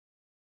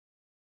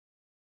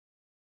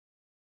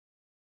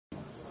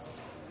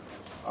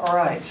All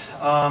right.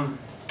 I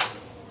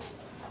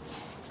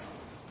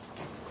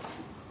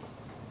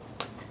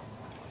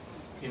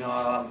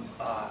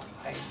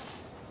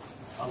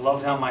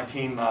loved how my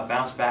team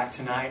bounced back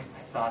tonight. I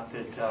thought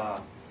that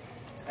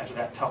after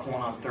that tough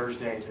one on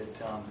Thursday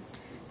that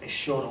they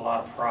showed a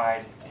lot of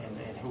pride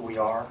in who we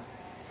are,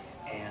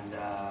 and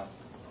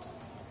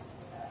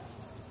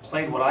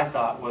played what I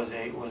thought was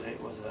a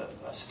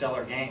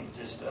stellar game.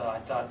 Just I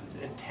thought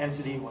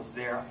intensity was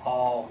there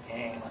all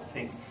game. I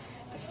think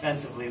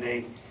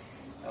defensively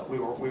we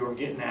were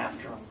getting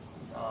after them,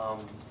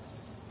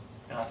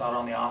 and I thought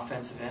on the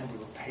offensive end we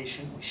were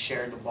patient. We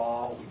shared the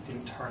ball. We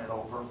didn't turn it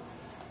over,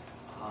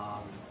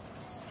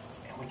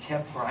 and we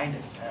kept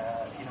grinding.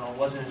 It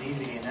wasn't an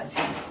easy game. That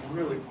team was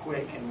really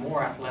quick and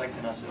more athletic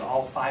than us at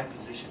all 5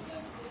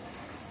 positions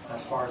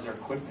as far as their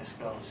quickness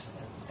goes.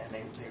 And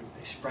they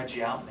spread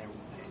you out, and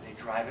they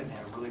drive it, and they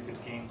had a really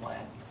good game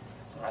plan.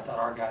 But I thought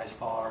our guys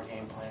followed our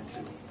game plan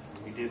too.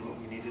 And we did what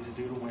we needed to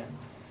do to win.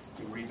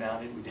 We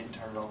rebounded, we didn't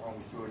turn it over, and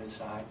we threw it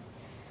inside.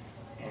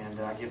 And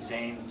I give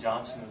Zane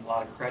Johnson a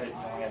lot of credit.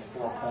 He only had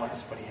 4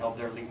 points, but he held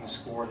their leading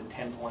score to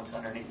 10 points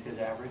underneath his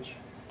average.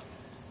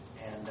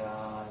 And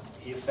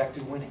he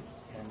affected winning.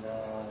 And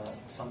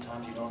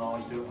sometimes you don't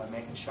always do it by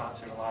making shots.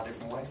 There's a lot of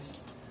different ways.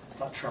 I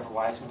thought Trevor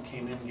Wiseman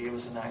came in and gave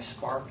us a nice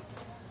spark.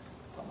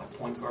 I thought my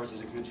point guards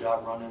did a good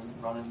job running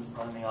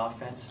the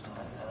offense,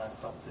 and I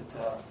felt that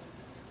the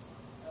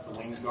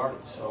wings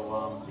guarded.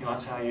 So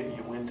that's how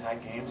you win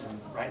tight games. And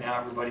right now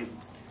everybody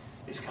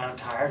is kind of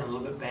tired, and a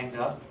little bit banged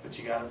up, but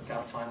you got to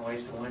find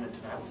ways to win. And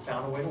tonight we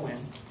found a way to win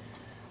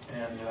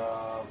and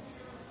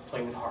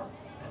play with heart.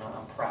 And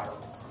I'm proud of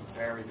them. I'm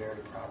very,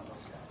 very proud of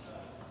those guys.